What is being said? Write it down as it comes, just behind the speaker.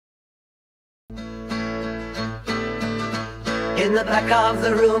In the back of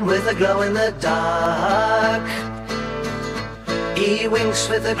the room with a glow in the dark, he winks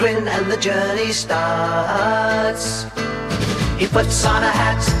with a grin and the journey starts. He puts on a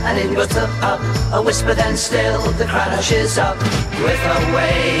hat and in goes the pub, a whisper then still the crowd hushes up. With a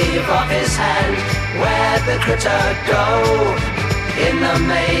wave of his hand, where'd the critter go? In the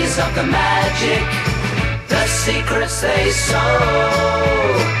maze of the magic, the secrets they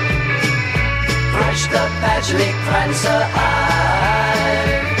sow. Crush the Pagelic Prancer eye.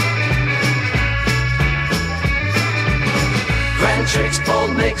 Grand tricks,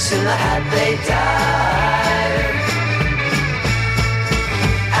 bold mix in the hat they dive.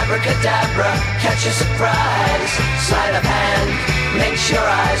 Abracadabra, catch a surprise. Sleight of hand, makes your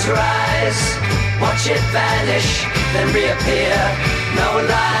eyes rise. Watch it vanish, then reappear. No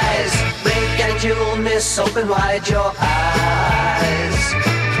lies, blink and you'll miss. Open wide your eyes.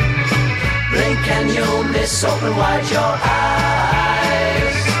 Blink and you'll miss. Open wide your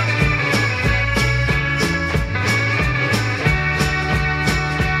eyes.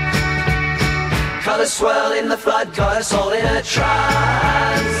 Colors swirl in the flood, got us all in a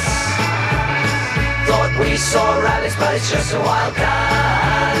trance. Thought we saw rabbits, but it's just a wild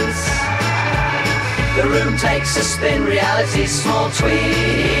dance. The room takes a spin, reality's small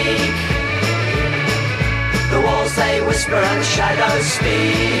tweak. The walls they whisper and the shadows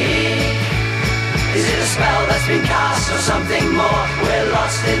speak. Is it a spell that's been cast or something more? We're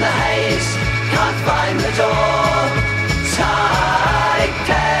lost in the haze, can't find the door. Tight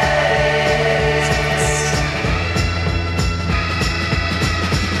gaze.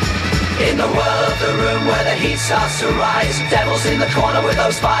 In the whirl of the room where the heat starts to rise, devil's in the corner with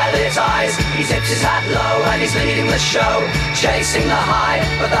those violet eyes. He tips his hat low and he's leading the show, chasing the high,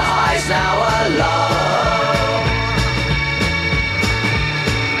 but the high's now a low.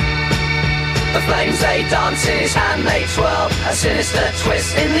 The flames they dance in his hand they twirl, a sinister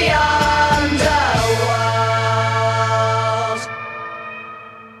twist in the underworld.